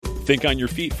Think on your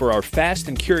feet for our Fast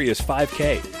and Curious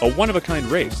 5K, a one-of-a-kind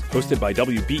race hosted by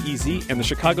WBEZ and the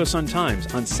Chicago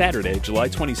Sun-Times on Saturday, July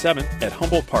 27th at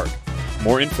Humboldt Park.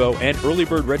 More info and early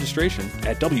bird registration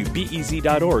at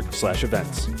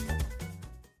wbez.org/events.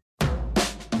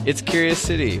 It's Curious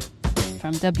City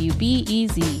from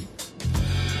WBEZ.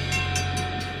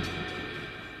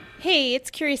 Hey, it's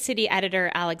Curious City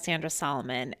editor Alexandra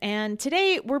Solomon, and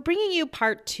today we're bringing you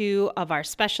part 2 of our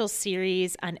special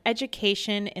series on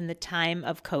education in the time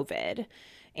of COVID.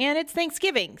 And it's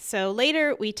Thanksgiving, so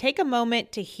later we take a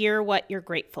moment to hear what you're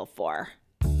grateful for.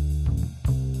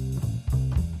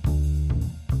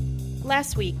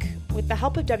 Last week, with the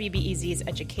help of WBEZ's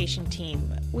education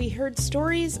team, we heard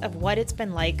stories of what it's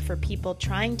been like for people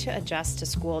trying to adjust to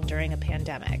school during a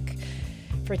pandemic.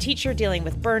 For a teacher dealing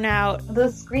with burnout, the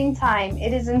screen time,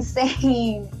 it is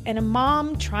insane. And a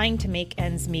mom trying to make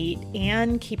ends meet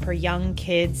and keep her young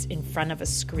kids in front of a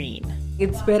screen.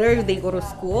 It's better if they go to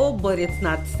school, but it's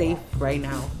not safe right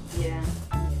now. Yeah.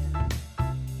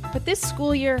 But this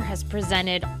school year has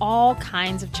presented all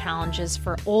kinds of challenges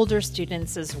for older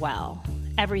students as well.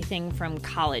 Everything from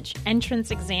college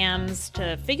entrance exams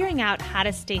to figuring out how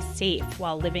to stay safe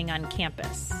while living on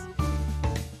campus.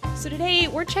 So today,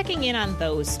 we're checking in on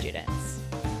those students.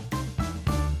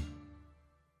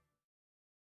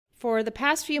 For the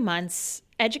past few months,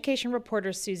 education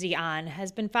reporter Susie An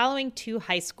has been following 2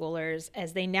 high schoolers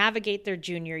as they navigate their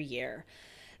junior year,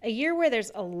 a year where there's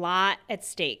a lot at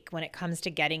stake when it comes to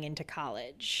getting into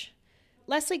college.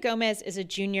 Leslie Gomez is a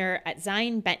junior at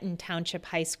Zion Benton Township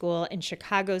High School in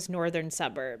Chicago's northern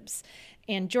suburbs,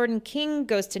 and Jordan King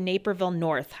goes to Naperville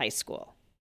North High School.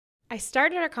 I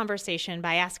started our conversation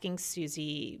by asking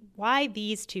Susie, why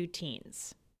these 2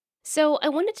 teens? So I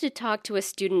wanted to talk to a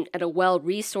student at a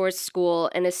well-resourced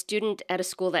school and a student at a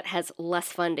school that has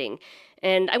less funding.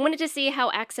 And I wanted to see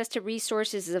how access to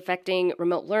resources is affecting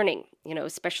remote learning,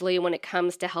 especially when it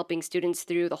comes to helping students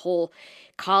through the whole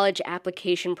college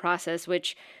application process,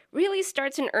 which really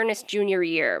starts in earnest junior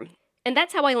year. And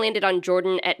that's how I landed on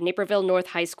Jordan at Naperville North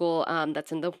High School,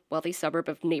 that's in the wealthy suburb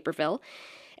of Naperville,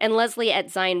 and Leslie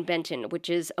at Zion Benton, which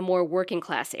is a more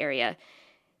working-class area.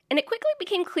 And it quickly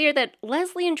became clear that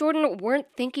Leslie and Jordan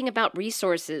weren't thinking about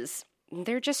resources.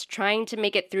 They're just trying to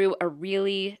make it through a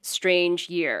really strange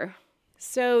year.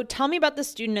 So tell me about the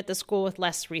student at the school with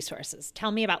less resources. Tell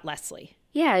me about Leslie.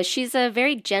 Yeah, she's a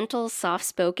very gentle,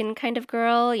 soft-spoken kind of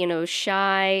girl,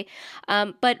 shy,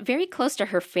 but very close to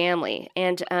her family.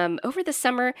 And over the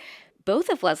summer, both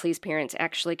of Leslie's parents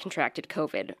actually contracted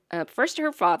COVID. First,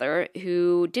 her father,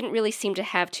 who didn't really seem to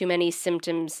have too many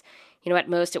symptoms. At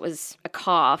most it was a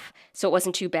cough, so it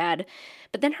wasn't too bad.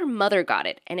 But then her mother got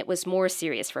it, and it was more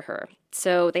serious for her.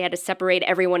 So they had to separate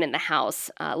everyone in the house.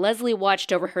 Leslie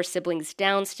watched over her siblings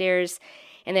downstairs,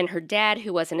 and then her dad,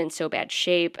 who wasn't in so bad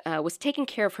shape, was taking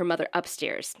care of her mother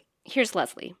upstairs. Here's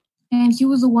Leslie. And he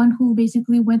was the one who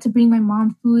basically went to bring my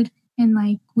mom food. And,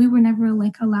 we were never,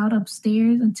 allowed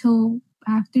upstairs until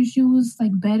after she was,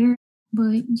 better.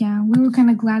 But, yeah, we were kind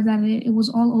of glad that it was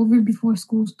all over before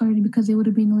school started because it would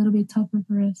have been a little bit tougher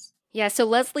for us. Yeah, so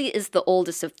Leslie is the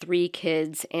oldest of 3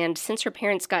 kids. And since her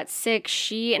parents got sick,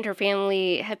 she and her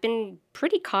family have been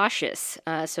pretty cautious.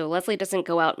 So Leslie doesn't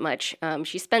go out much.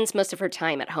 She spends most of her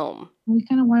time at home. We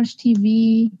kind of watch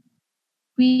TV.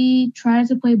 We tried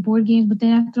to play board games, but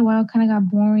then after a while it kind of got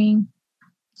boring.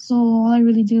 So all I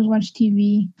really did was watch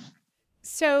TV.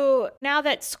 So now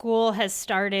that school has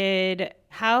started,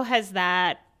 how has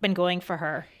that been going for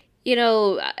her?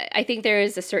 I think there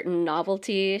is a certain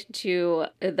novelty to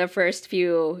the first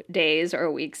few days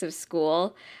or weeks of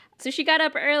school. So she got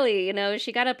up early,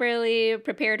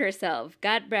 prepared herself,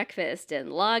 got breakfast,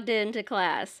 and logged into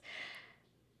class.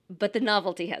 But the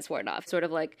novelty has worn off, sort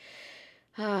of like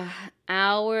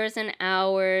hours and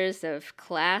hours of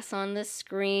class on the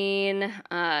screen.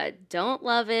 Don't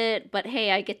love it, but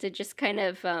hey, I get to just kind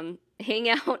of hang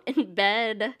out in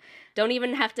bed. Don't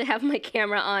even have to have my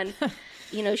camera on.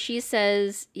 She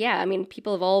says,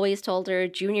 people have always told her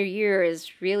junior year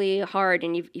is really hard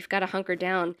and you've got to hunker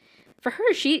down. For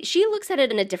her, she looks at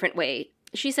it in a different way.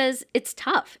 She says it's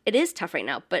tough. It is tough right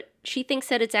now, but she thinks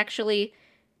that it's actually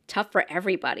tough for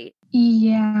everybody.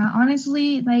 Yeah,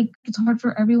 honestly, it's hard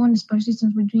for everyone, especially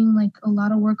since we're doing a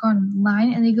lot of work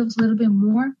online and they give us a little bit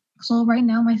more. So right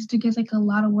now my sister gets a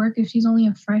lot of work if she's only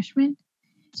a freshman.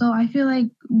 So I feel like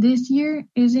this year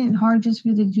isn't hard just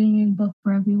for the juniors, but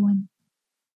for everyone.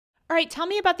 All right, tell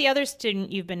me about the other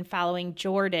student you've been following,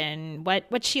 Jordan.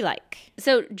 What's she like?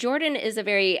 So Jordan is a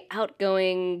very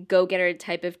outgoing, go-getter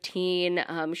type of teen.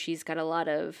 She's got a lot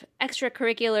of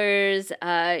extracurriculars.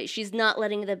 She's not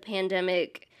letting the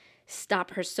pandemic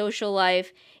stop her social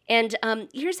life. And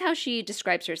here's how she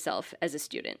describes herself as a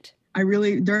student.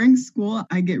 During school,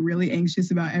 I get really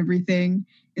anxious about everything.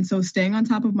 And so staying on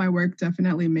top of my work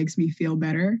definitely makes me feel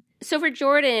better. So for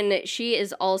Jordan, she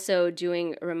is also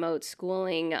doing remote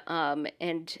schooling.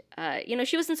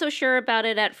 She wasn't so sure about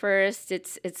it at first.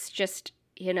 It's just,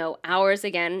 hours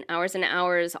and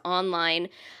hours online.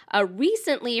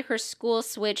 Recently, her school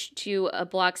switched to a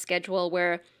block schedule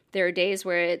where there are days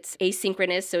where it's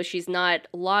asynchronous. So she's not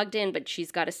logged in, but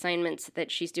she's got assignments that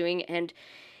she's doing. And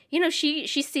she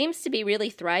seems to be really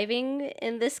thriving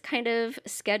in this kind of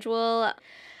schedule.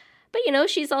 But,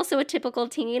 she's also a typical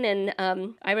teen. And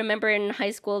I remember in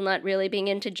high school not really being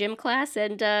into gym class.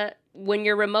 And when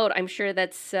you're remote, I'm sure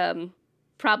that's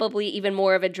probably even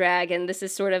more of a drag. And this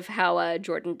is sort of how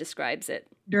Jordan describes it.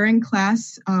 During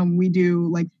class, we do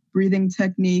like breathing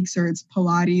techniques, or it's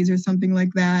Pilates or something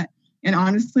like that. And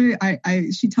honestly,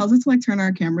 she tells us to like turn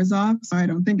our cameras off. So I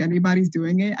don't think anybody's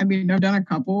doing it. I mean, I've done a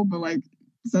couple, but like,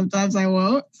 sometimes I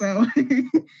won't, so.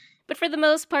 But for the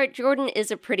most part, Jordan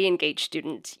is a pretty engaged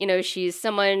student. She's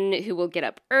someone who will get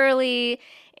up early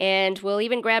and will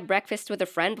even grab breakfast with a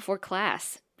friend before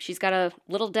class. She's got a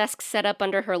little desk set up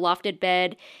under her lofted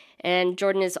bed, and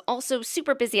Jordan is also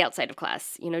super busy outside of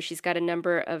class. She's got a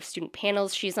number of student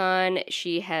panels she's on.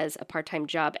 She has a part-time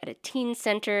job at a teen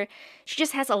center. She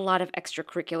just has a lot of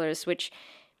extracurriculars, which,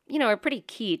 are pretty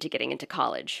key to getting into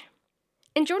college.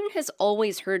 And Jordan has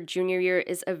always heard junior year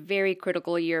is a very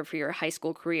critical year for your high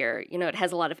school career. It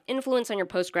has a lot of influence on your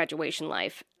post-graduation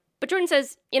life. But Jordan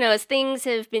says, as things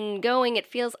have been going, it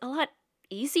feels a lot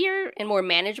easier and more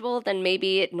manageable than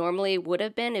maybe it normally would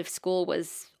have been if school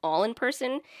was all in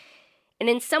person. And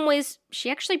in some ways, she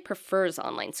actually prefers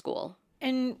online school.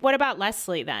 And what about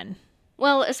Leslie then?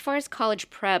 Well, as far as college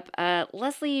prep,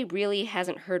 Leslie really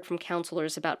hasn't heard from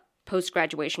counselors about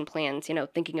post-graduation plans,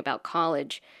 thinking about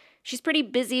college. She's pretty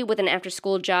busy with an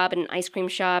after-school job at an ice cream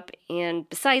shop, and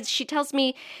besides, she tells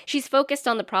me she's focused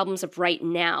on the problems of right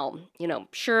now.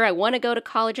 Sure, I want to go to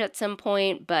college at some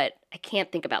point, but I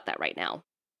can't think about that right now.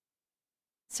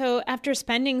 So after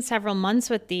spending several months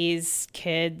with these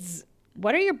kids,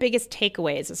 what are your biggest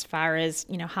takeaways as far as,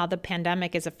 how the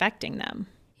pandemic is affecting them?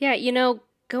 Yeah,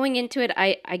 going into it,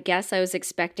 I guess I was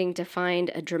expecting to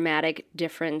find a dramatic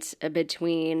difference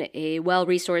between a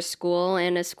well-resourced school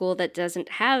and a school that doesn't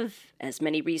have as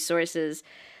many resources.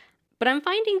 But I'm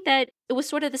finding that it was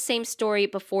sort of the same story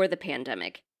before the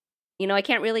pandemic. I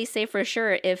can't really say for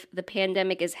sure if the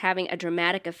pandemic is having a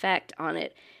dramatic effect on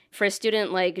it. For a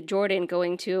student like Jordan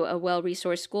going to a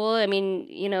well-resourced school, I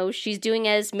mean, she's doing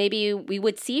as maybe we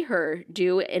would see her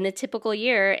do in a typical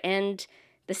year, and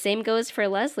the same goes for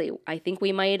Leslie. I think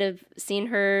we might have seen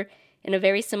her in a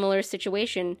very similar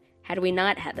situation had we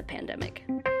not had the pandemic.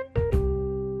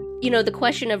 The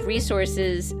question of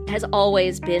resources has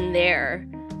always been there.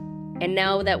 And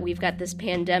now that we've got this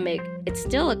pandemic, it's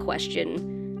still a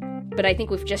question. But I think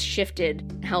we've just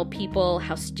shifted how people,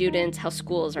 how students, how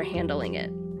schools are handling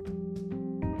it.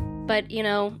 But,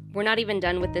 we're not even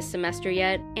done with this semester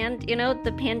yet. And,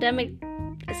 the pandemic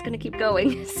is going to keep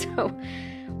going. So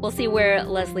we'll see where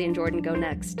Leslie and Jordan go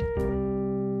next.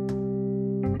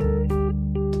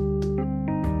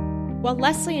 While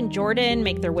Leslie and Jordan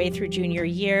make their way through junior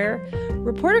year,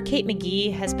 reporter Kate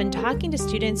McGee has been talking to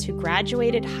students who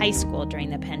graduated high school during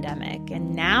the pandemic,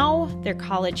 and now they're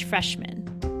college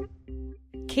freshmen.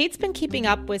 Kate's been keeping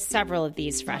up with several of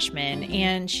these freshmen,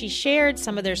 and she shared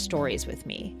some of their stories with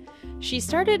me. She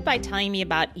started by telling me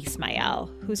about Ismael,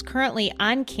 who's currently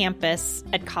on campus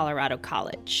at Colorado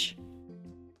College.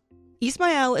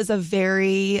 Ismael is a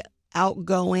very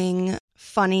outgoing,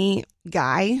 funny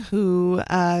guy who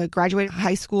graduated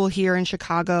high school here in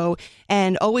Chicago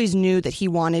and always knew that he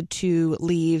wanted to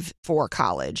leave for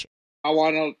college. I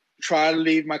want to try to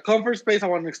leave my comfort space. I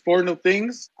want to explore new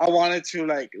things. I wanted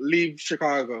to leave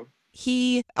Chicago.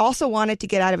 He also wanted to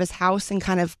get out of his house and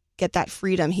kind of get that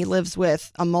freedom. He lives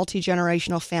with a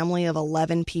multi-generational family of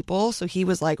 11 people, so he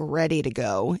was ready to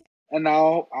go. And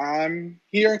now I'm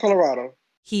here in Colorado.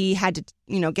 He had to,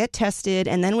 get tested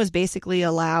and then was basically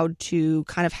allowed to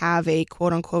kind of have a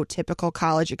quote unquote typical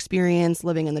college experience,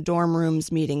 living in the dorm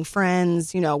rooms, meeting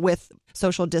friends, with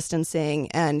social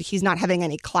distancing. And he's not having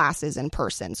any classes in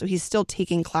person. So he's still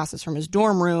taking classes from his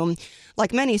dorm room,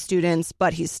 like many students,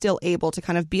 but he's still able to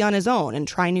kind of be on his own and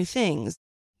try new things.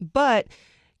 But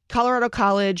Colorado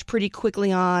College pretty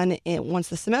quickly on, once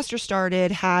the semester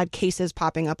started, had cases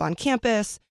popping up on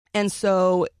campus. And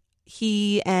so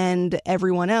he and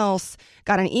everyone else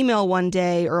got an email one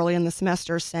day early in the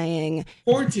semester saying,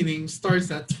 quarantining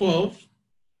starts at 12.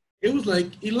 It was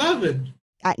 11.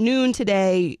 At noon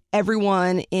today,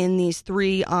 everyone in these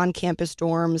 3 on-campus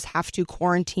dorms have to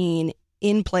quarantine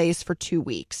in place for 2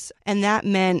 weeks. And that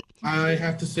meant I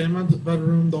have to stay in my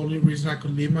bedroom. The only reason I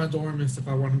could leave my dorm is if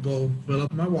I want to go fill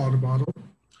up my water bottle,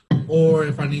 or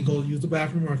if I need to go use the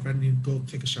bathroom, or if I need to go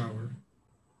take a shower.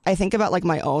 I think about like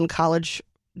my own college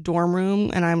dorm room,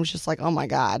 and I'm just like, oh my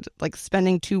God, like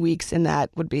spending 2 weeks in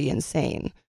that would be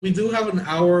insane. We do have an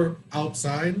hour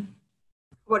outside.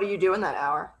 What do you do in that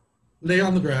hour? Lay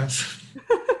on the grass.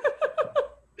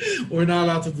 We're not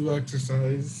allowed to do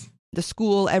exercise. The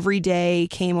school every day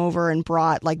came over and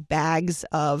brought like bags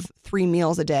of 3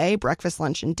 meals a day, breakfast,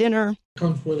 lunch, and dinner.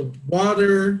 Comes with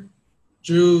water,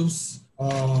 juice,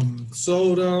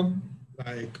 soda.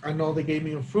 Like, I know they gave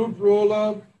me a fruit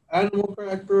roll-up, animal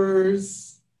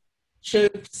crackers,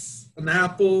 chips, an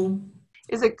apple.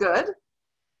 Is it good?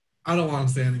 I don't want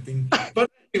to say anything.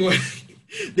 But anyway,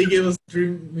 they give us 3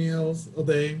 meals a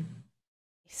day.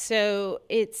 So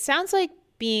it sounds like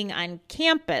being on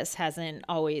campus hasn't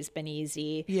always been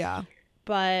easy. Yeah.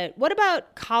 But what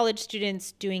about college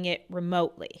students doing it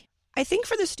remotely? I think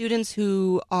for the students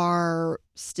who are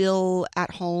still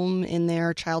at home in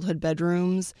their childhood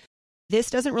bedrooms, this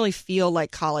doesn't really feel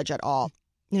like college at all.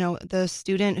 You know, the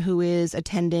student who is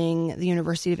attending the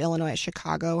University of Illinois at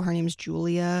Chicago, her name's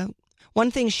Julia. One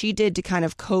thing she did to kind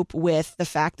of cope with the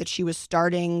fact that she was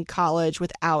starting college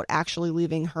without actually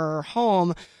leaving her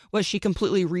home was she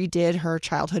completely redid her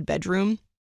childhood bedroom.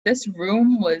 This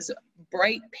room was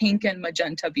bright pink and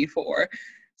magenta before.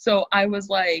 So I was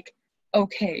like,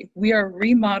 okay, we are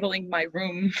remodeling my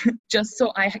room just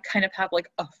so I kind of have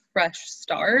like a fresh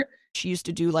start. She used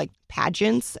to do like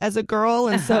pageants as a girl.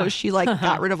 And so she like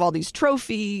got rid of all these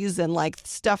trophies and like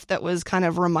stuff that was kind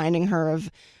of reminding her of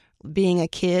being a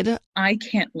kid. I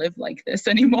can't live like this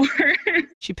anymore.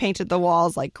 She painted the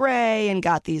walls like gray and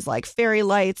got these like fairy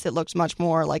lights. It looked much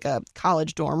more like a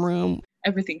college dorm room.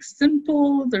 Everything's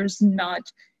simple. There's not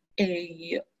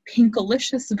a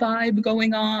pinkalicious vibe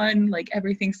going on. Like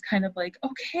everything's kind of like,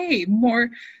 okay,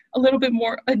 a little bit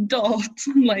more adult,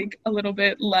 like a little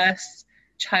bit less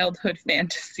childhood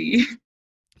fantasy.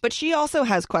 But she also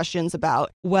has questions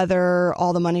about whether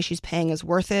all the money she's paying is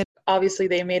worth it. Obviously,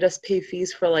 they made us pay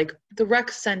fees for like the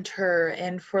rec center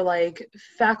and for like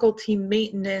faculty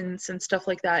maintenance and stuff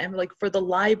like that, and like for the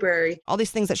library. All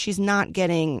these things that she's not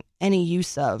getting any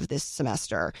use of this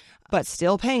semester, but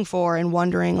still paying for and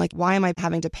wondering like, why am I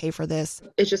having to pay for this?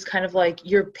 It's just kind of like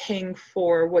you're paying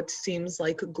for what seems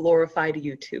like glorified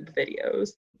YouTube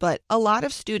videos. But a lot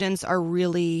of students are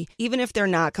really, even if they're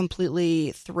not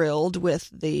completely thrilled with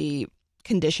the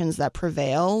conditions that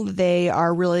prevail, they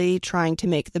are really trying to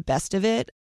make the best of it.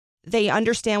 They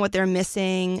understand what they're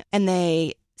missing and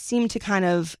they seem to kind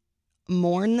of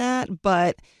mourn that,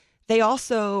 but they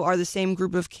also are the same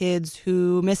group of kids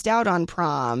who missed out on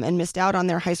prom and missed out on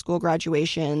their high school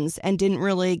graduations and didn't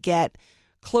really get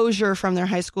closure from their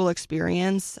high school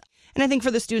experience. And I think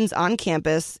for the students on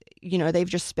campus, you know, they've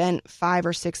just spent 5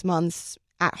 or 6 months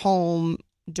at home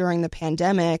during the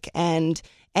pandemic, and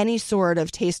any sort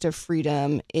of taste of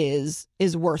freedom is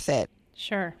worth it.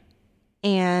 Sure.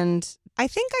 And I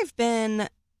think I've been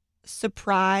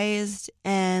surprised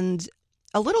and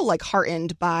a little like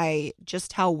heartened by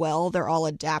just how well they're all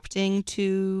adapting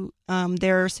to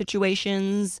their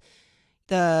situations.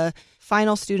 The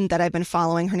final student that I've been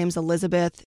following, her name's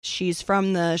Elizabeth. She's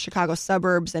from the Chicago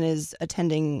suburbs and is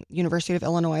attending University of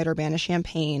Illinois at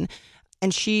Urbana-Champaign.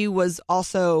 And she was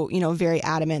also, you know, very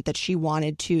adamant that she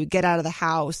wanted to get out of the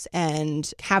house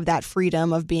and have that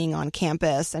freedom of being on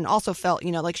campus, and also felt,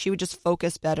 you know, like she would just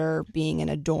focus better being in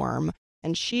a dorm.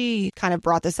 And she kind of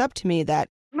brought this up to me that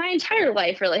my entire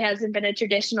life really hasn't been a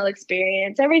traditional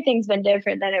experience. Everything's been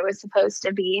different than it was supposed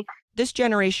to be. This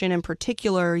generation in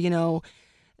particular, you know,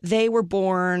 they were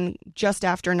born just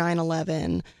after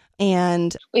 9/11.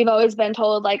 And we've always been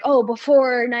told like, oh,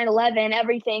 before 9/11,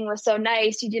 everything was so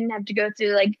nice. You didn't have to go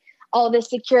through like all this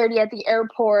security at the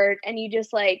airport, and you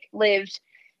just like lived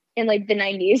in like the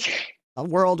 90s. The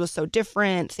world was so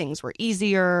different. Things were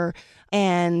easier.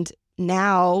 And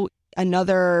now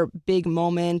another big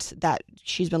moment that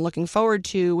she's been looking forward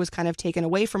to was kind of taken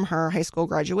away from her: high school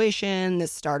graduation, the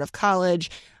start of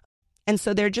college. And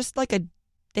so they're just like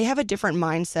they have a different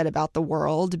mindset about the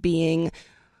world being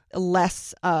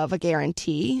less of a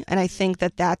guarantee. And I think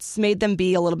that that's made them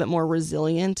be a little bit more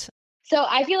resilient. So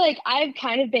I feel like I've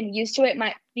kind of been used to it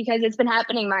because it's been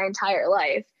happening my entire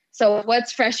life. So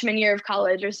what's freshman year of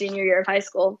college or senior year of high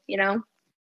school, you know?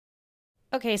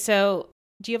 Okay, so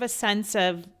do you have a sense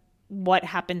of what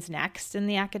happens next in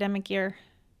the academic year?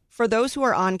 For those who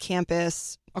are on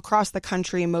campus across the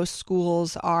country, most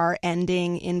schools are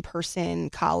ending in-person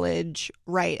college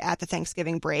right at the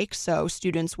Thanksgiving break. So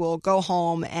students will go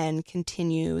home and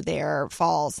continue their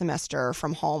fall semester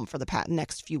from home for the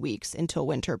next few weeks until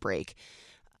winter break.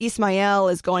 Ismael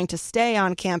is going to stay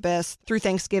on campus through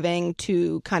Thanksgiving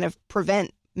to kind of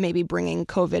prevent maybe bringing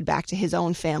COVID back to his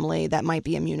own family that might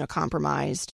be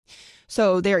immunocompromised.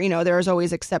 So there's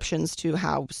always exceptions to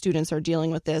how students are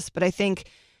dealing with this. But I think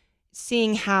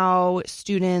seeing how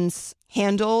students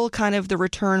handle kind of the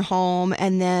return home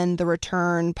and then the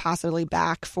return possibly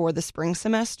back for the spring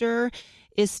semester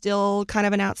is still kind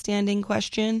of an outstanding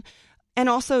question. And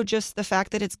also just the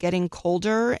fact that it's getting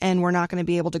colder and we're not going to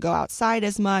be able to go outside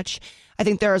as much. I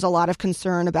think there is a lot of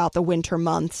concern about the winter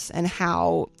months and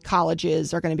how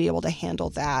colleges are going to be able to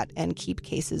handle that and keep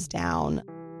cases down.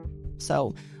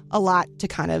 So a lot to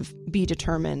kind of be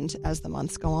determined as the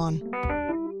months go on.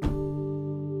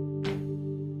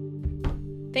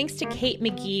 Thanks to Kate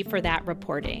McGee for that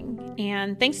reporting.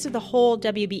 And thanks to the whole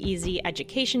WBEZ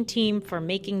education team for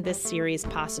making this series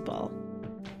possible.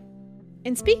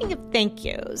 And speaking of thank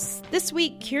yous, this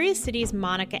week, Curious City's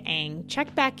Monica Eng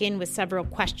checked back in with several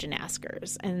question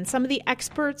askers and some of the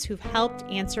experts who've helped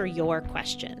answer your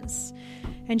questions.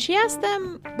 And she asked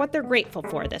them what they're grateful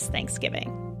for this Thanksgiving.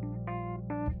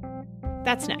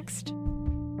 That's next.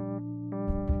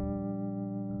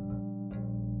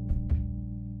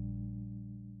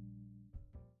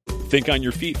 Think on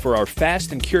your feet for our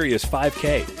Fast and Curious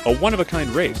 5K, a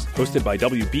one-of-a-kind race hosted by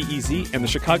WBEZ and the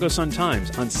Chicago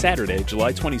Sun-Times on Saturday,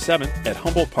 July 27th at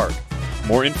Humboldt Park.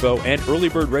 More info and early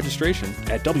bird registration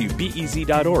at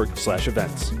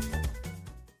wbez.org/events.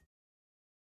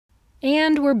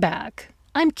 And we're back.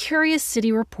 I'm Curious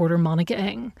City reporter Monica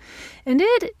Eng, and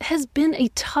it has been a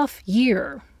tough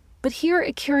year. But here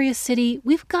at Curious City,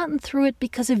 we've gotten through it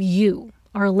because of you,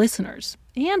 our listeners,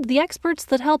 and the experts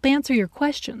that help answer your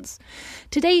questions.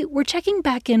 Today, we're checking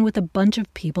back in with a bunch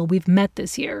of people we've met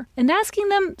this year and asking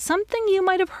them something you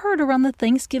might have heard around the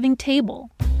Thanksgiving table.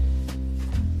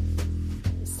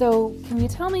 So, can you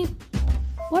tell me,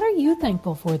 what are you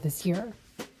thankful for this year?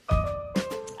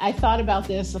 I thought about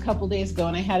this a couple days ago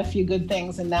and I had a few good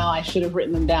things and now I should have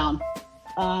written them down.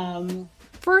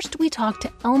 First, we talked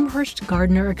to Elmhurst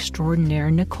gardener extraordinaire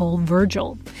Nicole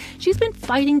Virgil. She's been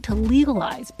fighting to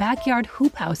legalize backyard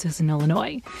hoop houses in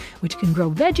Illinois, which can grow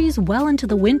veggies well into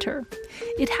the winter.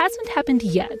 It hasn't happened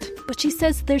yet, but she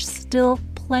says there's still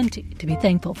plenty to be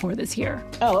thankful for this year.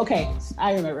 Oh, okay.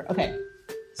 I remember. Okay.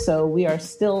 So we are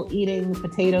still eating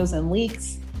potatoes and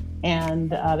leeks,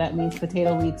 and that means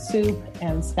potato leek soup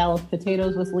and scalloped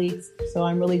potatoes with leeks. So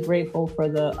I'm really grateful for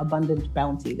the abundant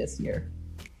bounty this year.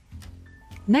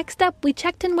 Next up, we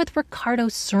checked in with Ricardo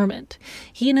Sermont.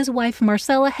 He and his wife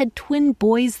Marcella had twin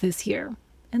boys this year,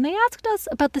 and they asked us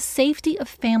about the safety of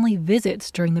family visits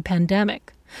during the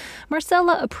pandemic.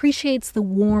 Marcella appreciates the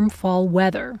warm fall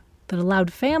weather that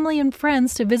allowed family and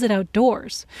friends to visit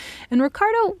outdoors, and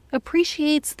Ricardo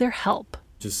appreciates their help.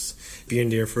 Just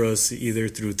being there for us either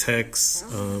through text,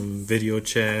 video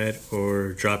chat,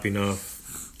 or dropping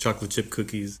off chocolate chip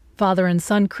cookies. Father and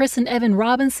son Chris and Evan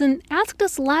Robinson asked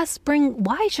us last spring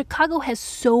why Chicago has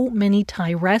so many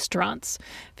Thai restaurants.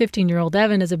 15-year-old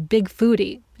Evan is a big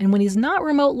foodie, and when he's not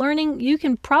remote learning, you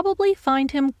can probably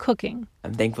find him cooking.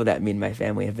 I'm thankful that me and my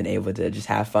family have been able to just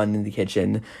have fun in the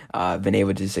kitchen, been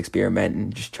able to just experiment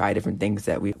and just try different things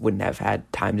that we wouldn't have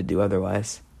had time to do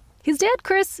otherwise. His dad,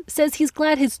 Chris, says he's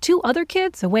glad his two other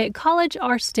kids away at college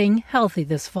are staying healthy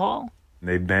this fall.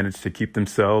 They've managed to keep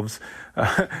themselves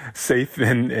safe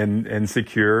and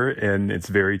secure, and it's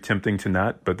very tempting to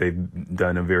not, but they've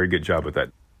done a very good job with that.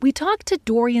 We talked to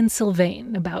Dorian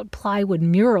Sylvain about plywood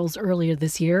murals earlier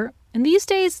this year, and these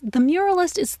days, the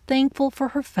muralist is thankful for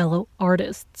her fellow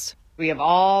artists. We have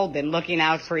all been looking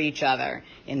out for each other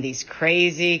in these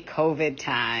crazy COVID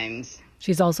times.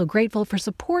 She's also grateful for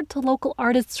support to local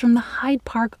artists from the Hyde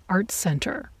Park Arts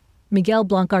Center. Miguel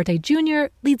Blancarte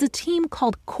Jr. leads a team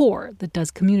called CORE that does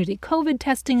community COVID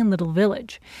testing in Little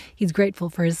Village. He's grateful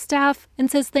for his staff and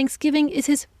says Thanksgiving is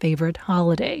his favorite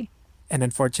holiday. And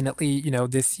unfortunately,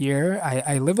 this year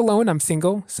I live alone. I'm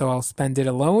single, so I'll spend it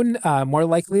alone. More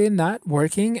likely than not,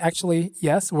 working. Actually,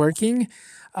 yes, working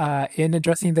in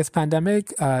addressing this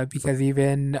pandemic because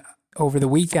even over the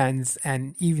weekends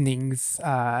and evenings,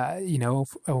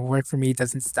 work for me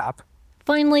doesn't stop.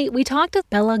 Finally, we talked to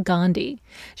Bella Gandhi.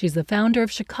 She's the founder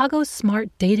of Chicago's Smart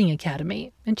Dating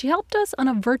Academy, and she helped us on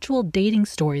a virtual dating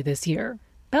story this year.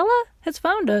 Bella has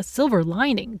found a silver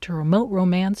lining to remote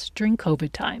romance during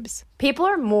COVID times. People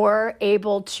are more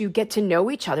able to get to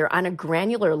know each other on a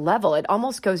granular level. It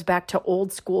almost goes back to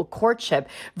old school courtship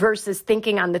versus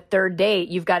thinking on the third date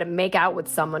you've got to make out with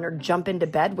someone or jump into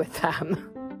bed with them.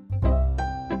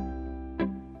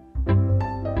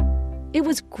 It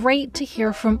was great to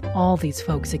hear from all these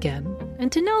folks again,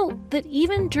 and to know that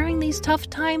even during these tough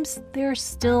times, there's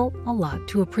still a lot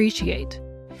to appreciate.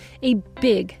 A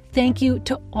big thank you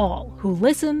to all who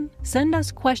listen, send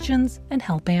us questions, and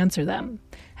help answer them.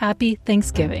 Happy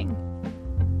Thanksgiving.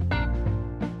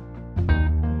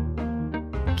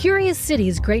 Curious City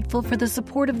is grateful for the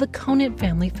support of the Conant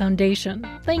Family Foundation.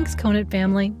 Thanks, Conant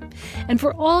Family. And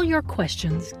for all your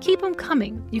questions, keep them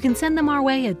coming. You can send them our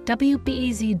way at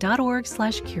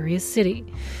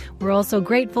wbez.org/curiouscity. We're also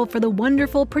grateful for the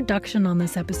wonderful production on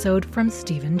this episode from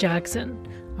Stephen Jackson.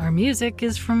 Our music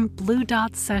is from Blue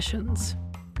Dot Sessions.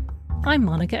 I'm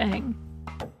Monica Eng.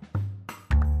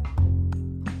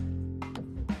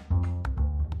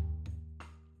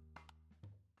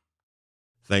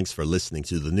 Thanks for listening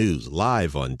to the news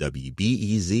live on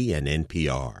WBEZ and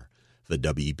NPR. The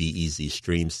WBEZ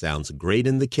stream sounds great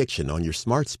in the kitchen on your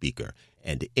smart speaker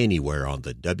and anywhere on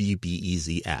the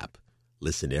WBEZ app.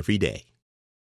 Listen every day.